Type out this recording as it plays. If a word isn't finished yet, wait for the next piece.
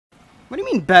What do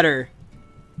you mean better?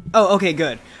 Oh, okay,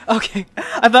 good. Okay,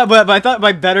 I thought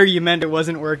by better you meant it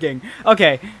wasn't working.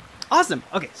 Okay, awesome.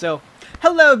 Okay, so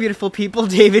hello, beautiful people.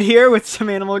 David here with some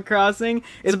Animal Crossing.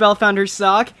 Isabelle found her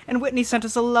sock, and Whitney sent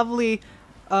us a lovely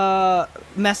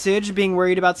message, being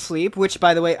worried about sleep. Which,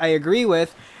 by the way, I agree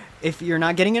with. If you're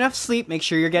not getting enough sleep, make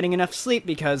sure you're getting enough sleep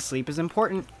because sleep is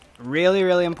important. Really,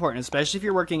 really important, especially if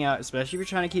you're working out, especially if you're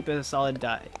trying to keep a solid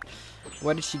diet.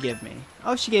 What did she give me?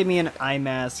 Oh, she gave me an eye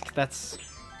mask. That's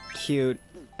cute.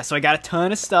 So I got a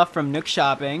ton of stuff from Nook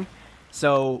Shopping.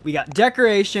 So we got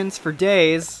decorations for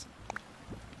days.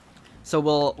 So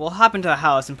we'll hop into the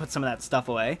house and put some of that stuff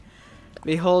away.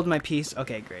 Behold my piece.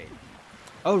 Okay, great.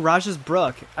 Oh, Raja's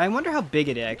Brook. I wonder how big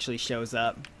it actually shows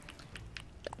up.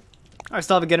 Oh, I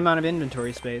still have a good amount of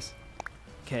inventory space.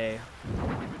 Okay.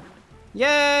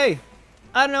 Yay!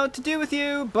 I don't know what to do with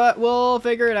you, but we'll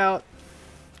figure it out.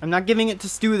 I'm not giving it to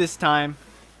Stu this time.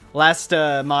 Last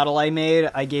model I made,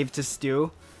 I gave to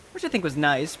Stu, which I think was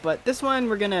nice, but this one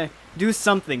we're gonna do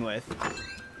something with.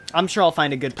 I'm sure I'll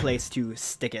find a good place to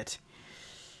stick it.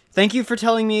 Thank you for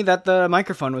telling me that the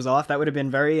microphone was off. That would have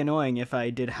been very annoying if I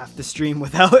did have to stream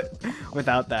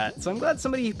without that. So I'm glad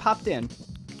somebody popped in.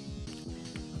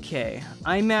 Okay,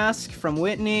 eye mask from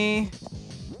Whitney.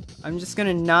 I'm just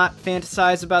gonna not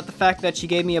fantasize about the fact that she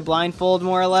gave me a blindfold,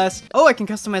 more or less. Oh, I can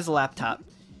customize the laptop.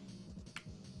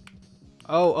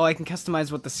 Oh, I can customize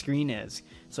what the screen is.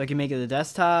 So I can make it a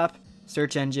desktop,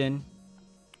 search engine.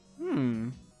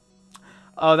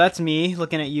 Oh, that's me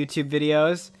looking at YouTube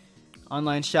videos.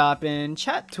 Online shopping,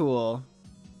 chat tool,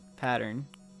 pattern.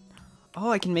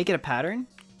 Oh, I can make it a pattern?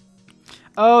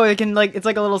 Oh, it can, like, it's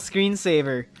like a little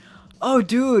screensaver. Oh,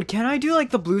 dude, can I do, like,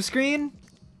 the blue screen?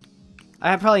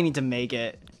 I probably need to make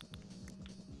it.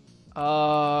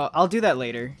 I'll do that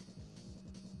later.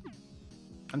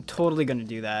 I'm totally gonna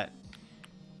do that.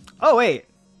 Oh, wait.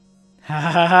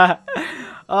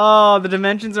 Oh, the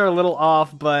dimensions are a little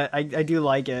off, but I do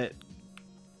like it.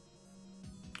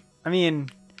 I mean,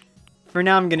 for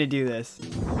now I'm gonna do this.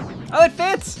 Oh, it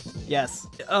fits! Yes.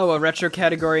 Oh, a retro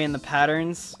category in the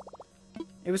patterns.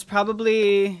 It was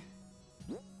probably...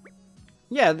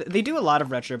 Yeah, they do a lot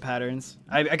of retro patterns.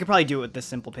 I could probably do it with this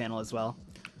simple panel as well.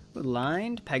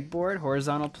 Lined, pegboard,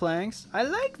 horizontal planks. I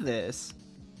like this.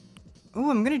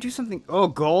 Oh, I'm gonna do something. Oh,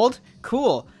 gold?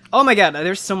 Cool. Oh my god,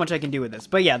 there's so much I can do with this.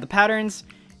 But yeah, the patterns,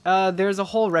 there's a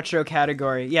whole retro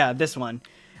category. Yeah, this one.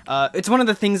 It's one of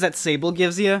the things that Sable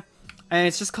gives you. And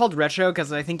it's just called retro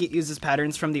because I think it uses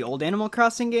patterns from the old Animal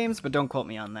Crossing games, but don't quote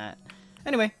me on that.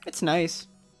 Anyway, it's nice.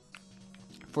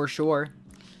 For sure.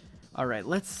 Alright,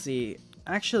 let's see.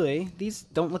 Actually, these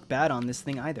don't look bad on this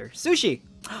thing either. Sushi!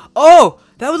 Oh!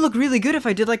 That would look really good if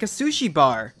I did like a sushi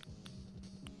bar.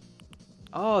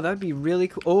 Oh, that would be really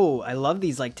cool. Oh, I love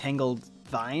these like tangled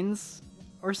vines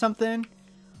or something.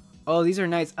 Oh, these are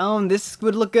nice. Oh, this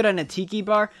would look good on a tiki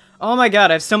bar. Oh my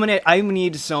god, I have so many. I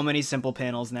need so many simple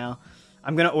panels now.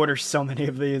 I'm gonna order so many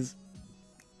of these.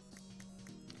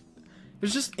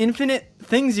 There's just infinite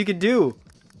things you could do.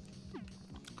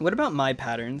 What about my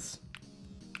patterns?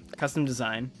 Custom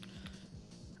design.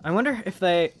 I wonder if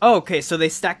they... Oh, okay, so they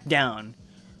stack down.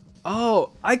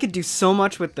 Oh, I could do so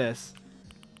much with this.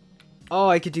 Oh,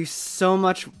 I could do so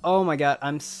much. Oh my god,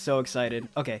 I'm so excited.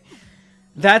 Okay.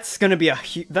 That's gonna be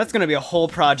a whole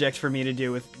project for me to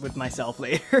do with myself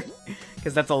later.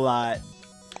 Because that's a lot.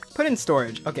 Put in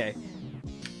storage. Okay.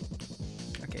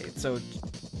 Okay, so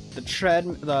the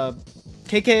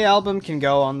KK album can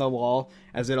go on the wall,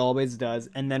 as it always does,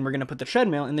 and then we're gonna put the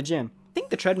treadmill in the gym. I think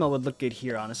the treadmill would look good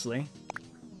here, honestly.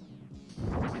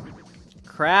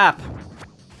 Crap!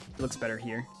 It looks better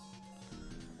here.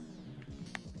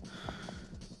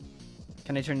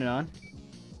 Can I turn it on?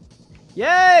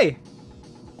 Yay!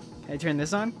 Can I turn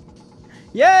this on?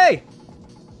 Yay!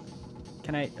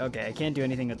 Can I? Okay, I can't do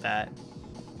anything with that.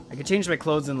 I could change my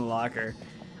clothes in the locker.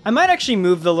 I might actually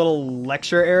move the little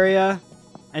lecture area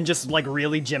and just, like,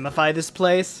 really gymify this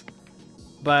place.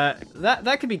 But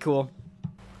that could be cool.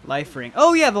 Life ring.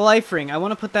 Oh yeah, the life ring. I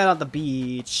want to put that on the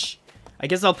beach. I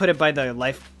guess I'll put it by the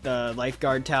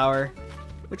lifeguard tower,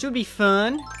 which would be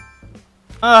fun.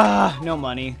 Ah, no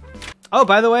money. Oh,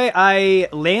 by the way, I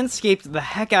landscaped the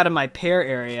heck out of my pear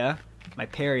area. My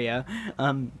peria.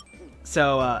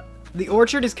 So the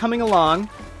orchard is coming along.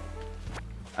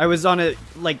 I was on a,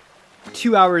 like,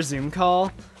 2-hour Zoom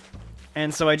call,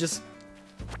 and so I just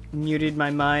muted my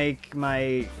mic,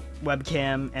 my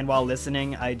webcam, and while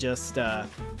listening, I just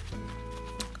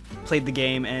played the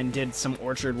game and did some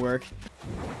orchard work.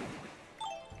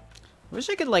 Wish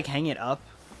I could, like, hang it up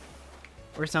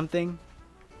or something.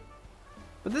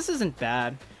 But this isn't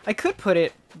bad. I could put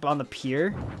it on the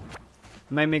pier.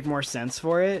 might make more sense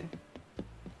for it.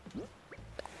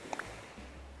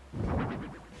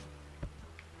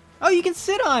 Oh, you can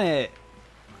sit on it!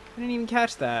 I didn't even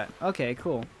catch that. Okay,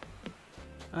 cool.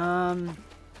 Nah.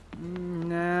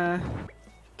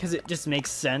 Because it just makes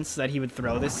sense that he would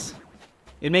throw this.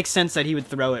 It makes sense that he would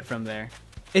throw it from there.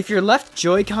 If your left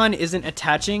Joy-Con isn't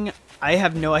attaching, I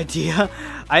have no idea.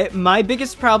 My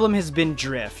biggest problem has been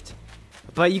drift.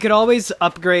 But you could always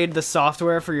upgrade the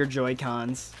software for your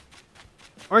Joy-Cons.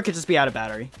 Or it could just be out of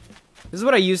battery. This is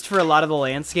what I used for a lot of the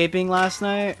landscaping last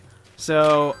night.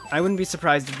 So I wouldn't be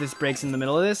surprised if this breaks in the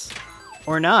middle of this.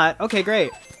 Or not. Okay,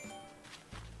 great.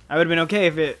 I would have been okay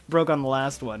if it broke on the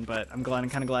last one, but I'm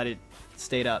kind of glad it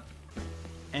stayed up.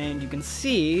 And you can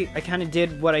see, I kind of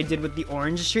did what I did with the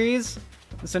orange trees.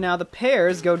 So now the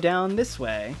pears go down this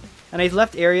way. And I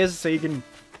left areas so you can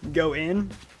go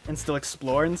in and still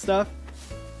explore and stuff.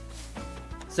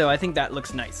 So I think that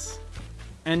looks nice.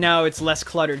 And now it's less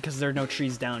cluttered because there are no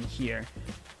trees down here.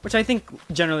 Which I think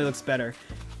generally looks better.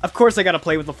 Of course I gotta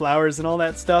play with the flowers and all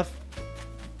that stuff.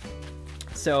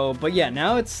 So, but yeah,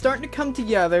 now it's starting to come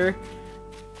together.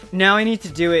 Now I need to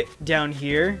do it down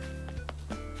here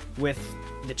with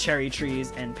the cherry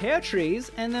trees and pear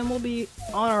trees, and then we'll be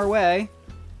on our way.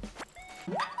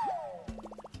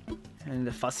 And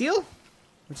the fossil,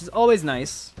 which is always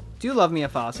nice. Do love me a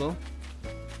fossil.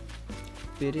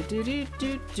 We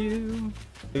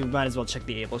might as well check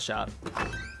the Able shop.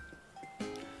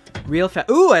 Real fast.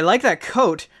 Ooh, I like that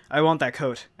coat. I want that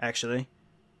coat, actually.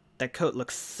 That coat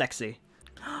looks sexy.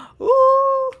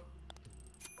 Ooh!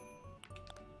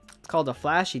 It's called a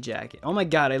flashy jacket. Oh my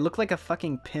god, I look like a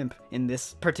fucking pimp in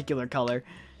this particular color.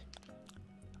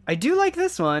 I do like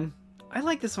this one. I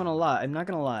like this one a lot, I'm not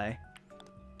gonna lie.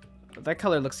 But that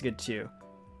color looks good too.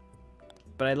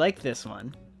 But I like this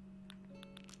one.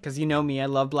 Because you know me, I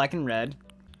love black and red.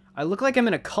 I look like I'm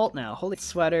in a cult now. Holy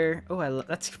sweater. Oh,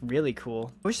 that's really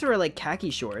cool. I wish there were like khaki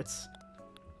shorts.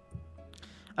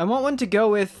 I want one to go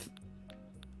with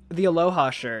the Aloha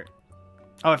shirt.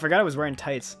 Oh, I forgot I was wearing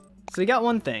tights. So we got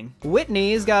one thing.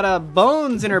 Whitney's got a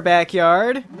bones in her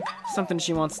backyard. Something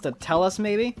she wants to tell us,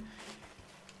 maybe.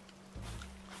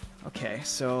 Okay,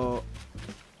 so...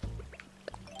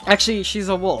 Actually, she's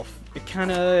a wolf. It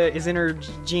kind of is in her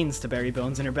genes to bury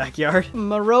bones in her backyard.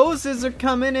 My roses are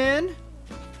coming in.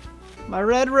 My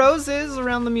red roses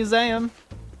around the museum.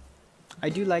 I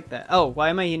do like that. Oh, why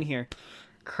am I in here?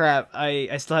 Crap,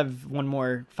 I still have one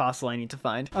more fossil I need to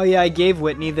find. Oh yeah, I gave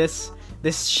Whitney this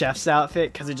chef's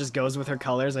outfit because it just goes with her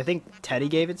colors. I think Teddy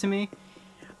gave it to me.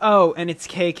 Oh, and it's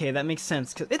KK. That makes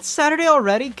sense. Cause it's Saturday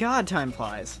already? God, time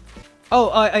flies. Oh,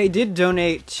 I did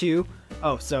donate to...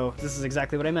 Oh, so this is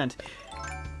exactly what I meant.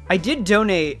 I did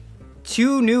donate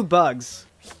 2 new bugs.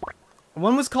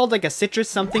 One was called like a citrus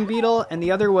something beetle, and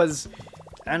the other was,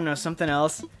 I don't know, something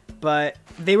else. But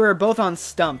they were both on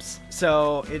stumps,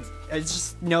 so I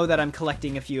just know that I'm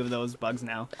collecting a few of those bugs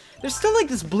now. There's still like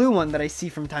this blue one that I see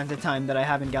from time to time that I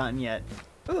haven't gotten yet.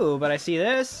 Ooh, but I see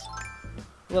this.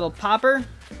 Little popper.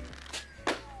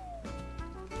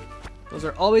 Those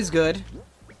are always good.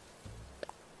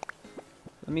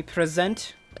 Let me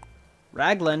present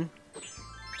Raglan.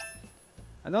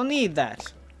 I don't need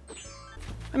that.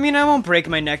 I mean, I won't break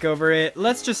my neck over it.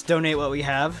 Let's just donate what we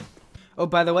have. Oh,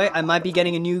 by the way, I might be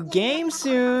getting a new game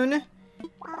soon.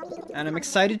 And I'm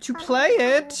excited to play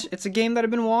it. It's a game that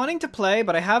I've been wanting to play,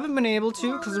 but I haven't been able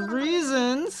to because of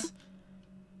reasons.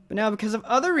 But now because of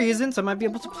other reasons, I might be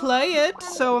able to play it.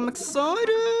 So I'm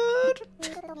excited.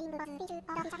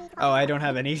 Oh, I don't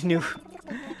have any new...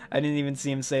 I didn't even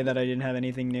see him say that I didn't have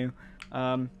anything new.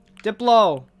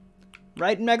 Diplo.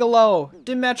 Right Megalo.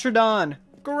 Dimetrodon.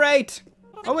 Great.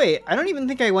 Oh wait, I don't even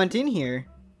think I went in here.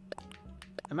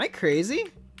 Am I crazy?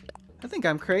 I think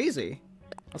I'm crazy.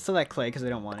 I'll sell that clay because I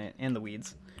don't want it. And the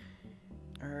weeds.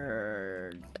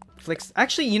 Flicks.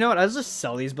 Actually, you know what? I'll just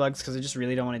sell these bugs because I just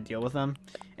really don't want to deal with them.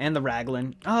 And the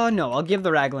Raglan. Oh no, I'll give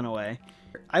the Raglan away.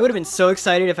 I would have been so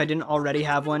excited if I didn't already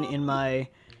have one in my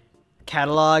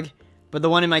catalog. But the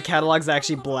one in my catalog is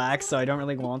actually black, so I don't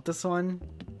really want this one.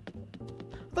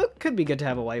 Though it could be good to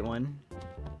have a white one.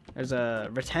 There's a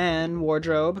rattan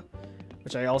wardrobe,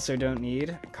 which I also don't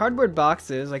need. Cardboard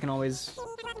boxes, I can always...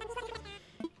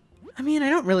 I mean, I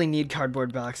don't really need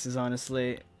cardboard boxes,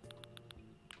 honestly.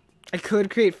 I could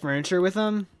create furniture with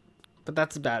them, but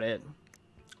that's about it.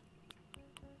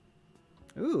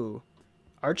 Ooh.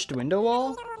 Arched window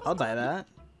wall? I'll buy that.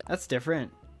 That's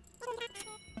different.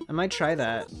 I might try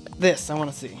that. This, I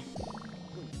want to see.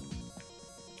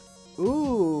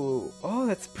 Ooh. Oh,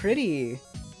 that's pretty. It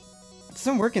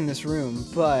doesn't work in this room,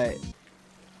 but...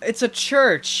 It's a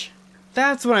church.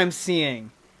 That's what I'm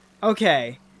seeing.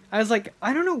 Okay. I was like,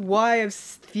 I don't know why I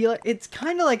feel it's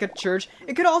kind of like a church.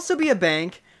 It could also be a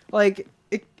bank. Like,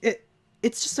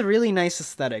 it's just a really nice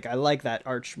aesthetic. I like that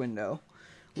arched window.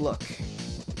 Look.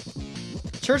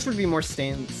 Church would be more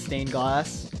stained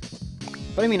glass.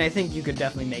 But I mean, I think you could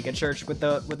definitely make a church with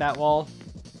that wall.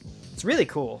 It's really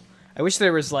cool. I wish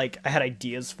there was like, I had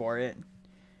ideas for it.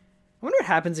 I wonder what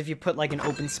happens if you put like an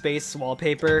open space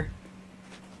wallpaper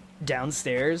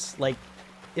downstairs. Like,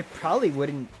 it probably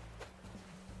wouldn't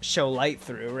show light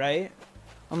through, right?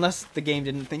 Unless the game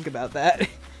didn't think about that.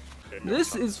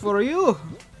 This is for you.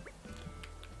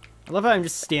 I love how I'm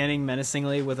just standing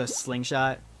menacingly with a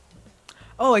slingshot.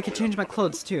 Oh, I could change my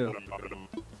clothes too.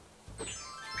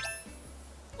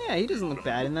 Yeah, he doesn't look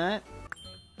bad in that.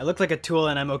 I look like a tool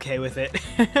and I'm okay with it.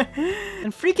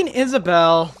 And freaking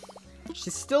Isabelle. She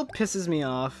still pisses me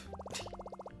off.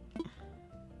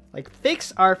 Like,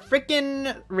 fix our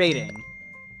freaking rating.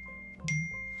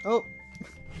 Oh.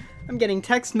 I'm getting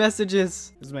text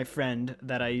messages. This is my friend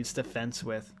that I used to fence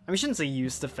with. I mean, I shouldn't say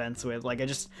used to fence with. Like, I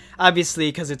just... Obviously,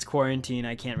 because it's quarantine,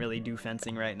 I can't really do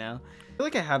fencing right now. I feel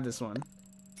like I have this one.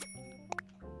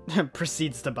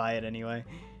 Proceeds to buy it anyway.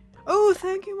 Oh,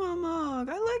 thank you, Mama.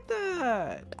 I like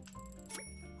that.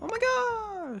 Oh my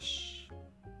gosh.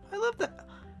 I love that.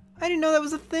 I didn't know that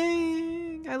was a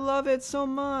thing. I love it so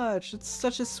much. It's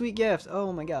such a sweet gift.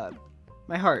 Oh my god.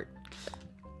 My heart.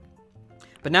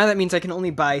 But now that means I can only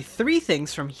buy 3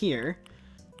 things from here.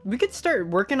 We could start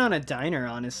working on a diner,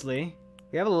 honestly.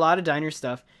 We have a lot of diner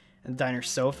stuff. A diner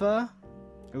sofa.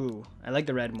 Ooh, I like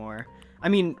the red more. I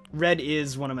mean, red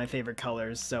is one of my favorite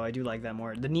colors, so I do like that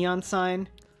more. The neon sign.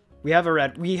 We have a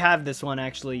red. We have this one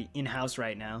actually in-house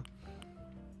right now.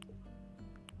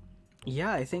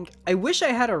 Yeah, I think... I wish I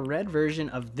had a red version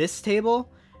of this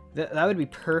table. That would be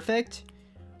perfect.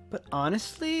 But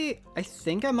honestly, I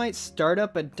think I might start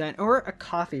up a diner or a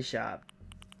coffee shop.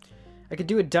 I could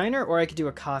do a diner or I could do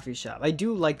a coffee shop. I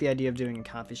do like the idea of doing a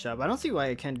coffee shop. I don't see why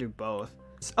I can't do both.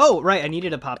 Oh, right, I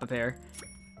needed a pop-up pair.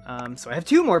 So I have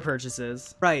 2 more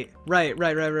purchases. Right.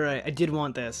 I did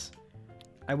want this.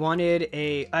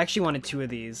 I actually wanted 2 of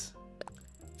these.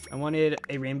 I wanted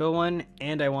a rainbow one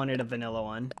and I wanted a vanilla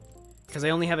one. Because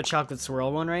I only have a chocolate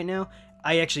swirl one right now.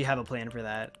 I actually have a plan for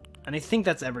that. And I think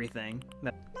that's everything.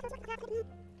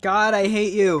 God, I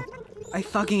hate you. I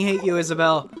fucking hate you,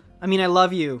 Isabelle. I mean, I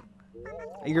love you.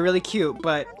 You're really cute,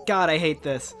 but God, I hate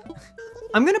this.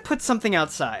 I'm gonna put something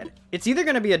outside. It's either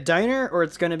gonna be a diner or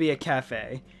it's gonna be a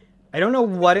cafe. I don't know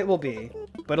what it will be,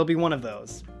 but it'll be one of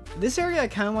those. This area I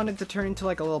kind of wanted to turn into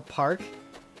like a little park.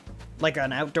 Like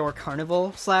an outdoor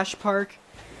carnival / park.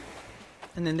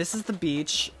 And then this is the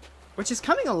beach, which is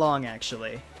coming along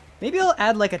actually. Maybe I'll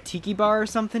add like a tiki bar or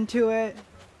something to it.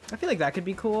 I feel like that could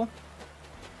be cool.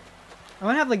 I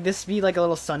want to have like this be like a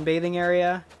little sunbathing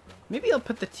area. Maybe I'll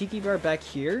put the tiki bar back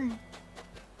here.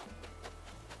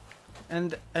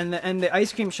 And the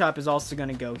ice cream shop is also going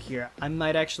to go here. I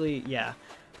might actually, yeah.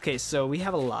 Okay, so we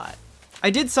have a lot. I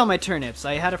did sell my turnips.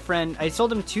 I had a friend, I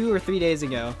sold them 2 or 3 days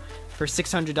ago for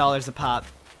 $600 a pop.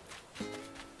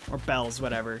 Or bells,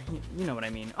 whatever. You know what I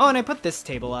mean. Oh, and I put this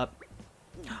table up.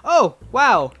 Oh,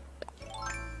 wow.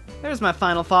 There's my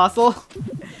final fossil.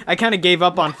 I kind of gave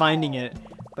up on finding it.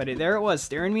 But there it was,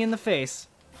 staring me in the face.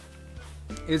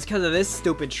 It was because of this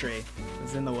stupid tree. It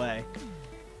was in the way.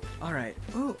 Alright.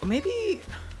 Oh, maybe...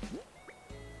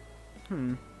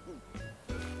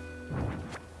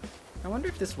 I wonder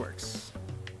if this works.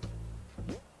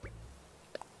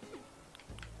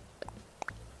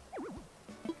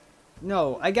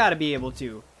 No, I gotta be able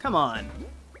to. Come on.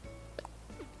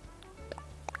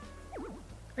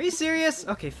 Are you serious?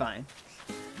 Okay, fine.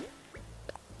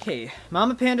 Okay,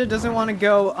 Mama Panda doesn't want to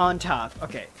go on top.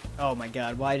 Okay. Oh my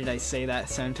god, why did I say that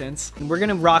sentence? We're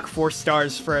gonna rock 4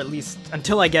 stars for at least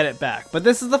until I get it back. But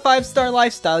this is the 5-star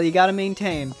lifestyle you gotta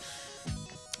maintain.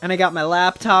 And I got my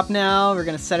laptop now. We're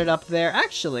gonna set it up there.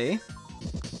 Actually,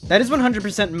 that is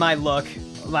 100% my look.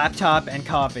 Laptop and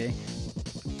coffee.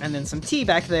 And then some tea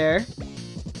back there.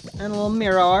 And a little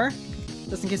mirror.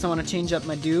 Just in case I want to change up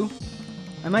my do.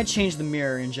 I might change the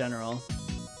mirror in general.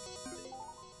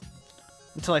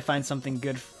 Until I find something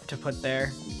good to put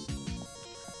there.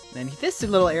 And then this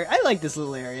little area. I like this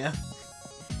little area.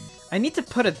 I need to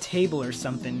put a table or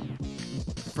something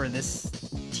for this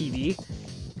TV.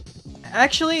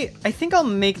 Actually, I think I'll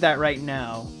make that right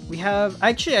now. We have...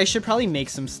 Actually, I should probably make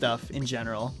some stuff in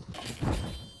general.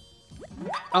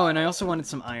 Oh, and I also wanted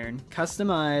some iron.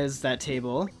 Customize that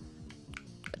table.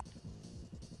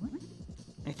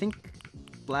 I think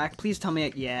black. Please tell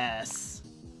me yes.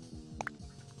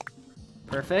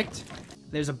 Perfect.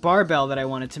 There's a barbell that I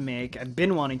wanted to make. I've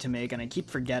been wanting to make, and I keep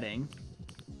forgetting.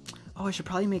 Oh, I should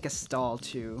probably make a stall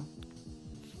too.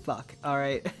 Fuck.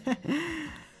 Alright.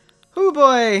 Oh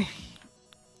boy!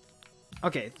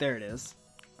 Okay, there it is.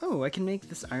 Oh, I can make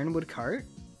this ironwood cart?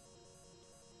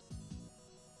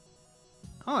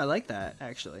 Oh, I like that,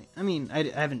 actually. I mean, I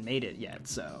haven't made it yet,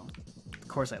 so of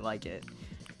course I like it.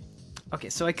 Okay,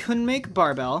 so I couldn't make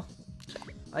barbell.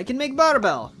 I can make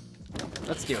barbell!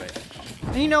 Let's do it.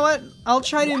 And you know what? I'll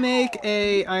try to make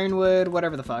a ironwood,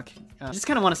 whatever the fuck. I just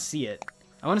kind of want to see it.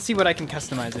 I want to see what I can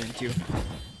customize it into.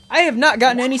 I have not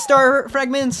gotten any star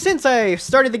fragments since I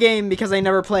started the game because I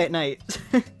never play at night.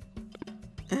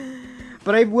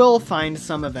 But I will find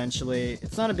some eventually.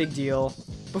 It's not a big deal.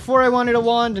 Before I wanted a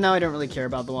wand, and now I don't really care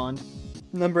about the wand.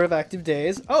 Number of active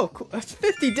days. Oh, cool. That's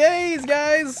 50 days,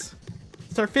 guys!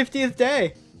 It's our 50th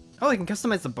day. Oh, I can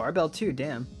customize the barbell too,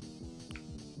 damn.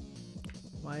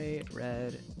 White,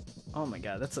 red. Oh my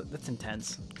god, that's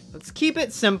intense. Let's keep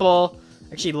it simple.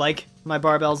 Actually, like my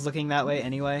barbells looking that way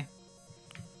anyway.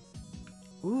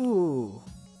 Ooh.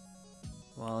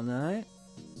 Walnut.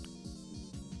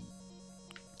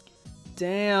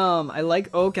 Damn, I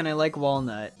like oak and I like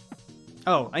walnut.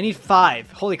 Oh, I need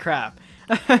 5. Holy crap.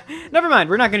 Never mind,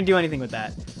 we're not going to do anything with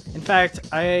that. In fact,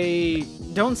 I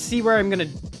don't see where I'm going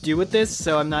to do with this,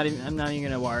 so I'm not even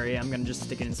going to worry. I'm going to just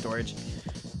stick it in storage.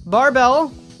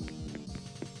 Barbell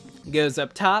goes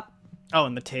up top. Oh,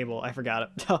 and the table. I forgot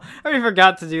it. I already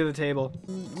forgot to do the table.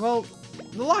 Well,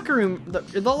 the locker room,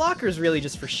 the locker is really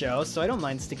just for show, so I don't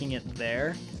mind sticking it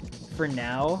there for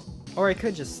now. Or I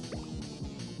could just...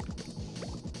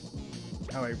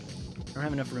 Oh, I don't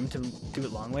have enough room to do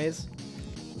it long ways.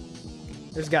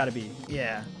 There's gotta be,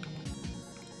 yeah.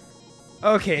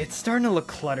 Okay, it's starting to look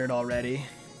cluttered already.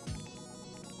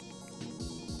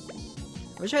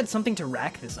 I wish I had something to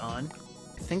rack this on.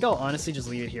 I think I'll honestly just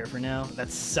leave it here for now.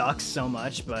 That sucks so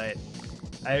much, but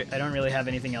I don't really have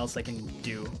anything else I can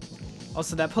do.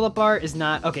 Also, that pull-up bar is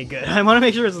not... Okay, good. I want to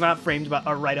make sure it's not framed by,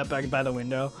 right up by the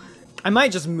window. I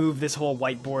might just move this whole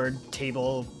whiteboard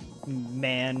table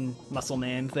muscle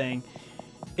man thing.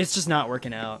 It's just not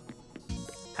working out.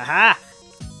 Haha!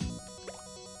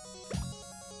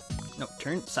 No,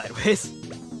 turn sideways.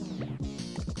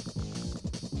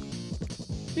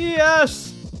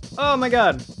 Yes! Oh my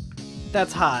god.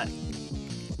 That's hot.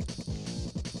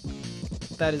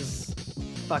 That is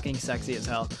fucking sexy as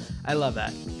hell. I love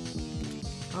that.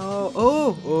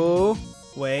 Oh,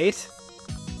 wait.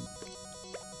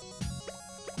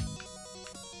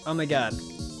 Oh my god.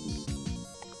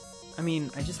 I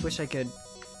mean, I just wish I could...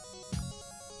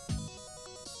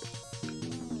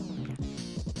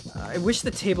 I wish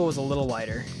the table was a little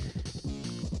wider.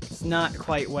 It's not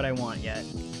quite what I want yet.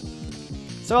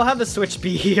 So I'll have the switch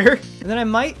be here. And then I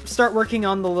might start working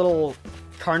on the little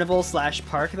carnival /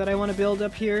 park that I want to build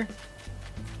up here.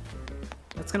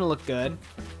 That's gonna look good.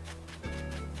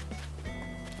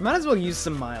 I might as well use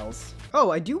some miles.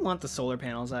 Oh, I do want the solar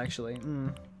panels, actually.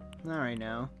 Not right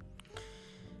now.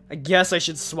 I guess I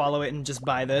should swallow it and just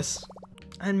buy this.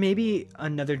 And maybe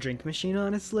another drink machine,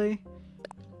 honestly.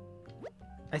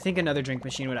 I think another drink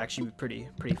machine would actually be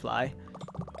pretty fly.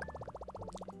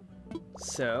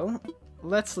 So,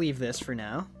 let's leave this for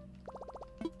now.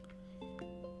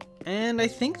 And I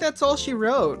think that's all she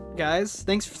wrote, guys.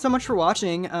 Thanks so much for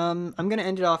watching. I'm gonna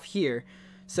end it off here.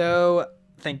 So,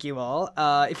 thank you all.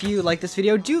 If you like this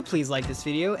video, do please like this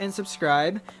video and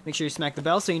subscribe. Make sure you smack the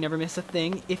bell so you never miss a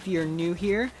thing if you're new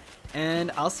here.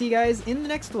 And I'll see you guys in the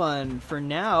next one. For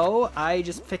now, I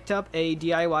just picked up a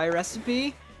DIY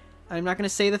recipe. I'm not gonna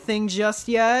say the thing just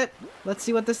yet. Let's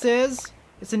see what this is.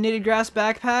 It's a knitted grass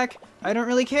backpack. I don't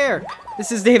really care.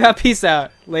 This is Dave out. Peace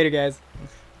out. Later, guys.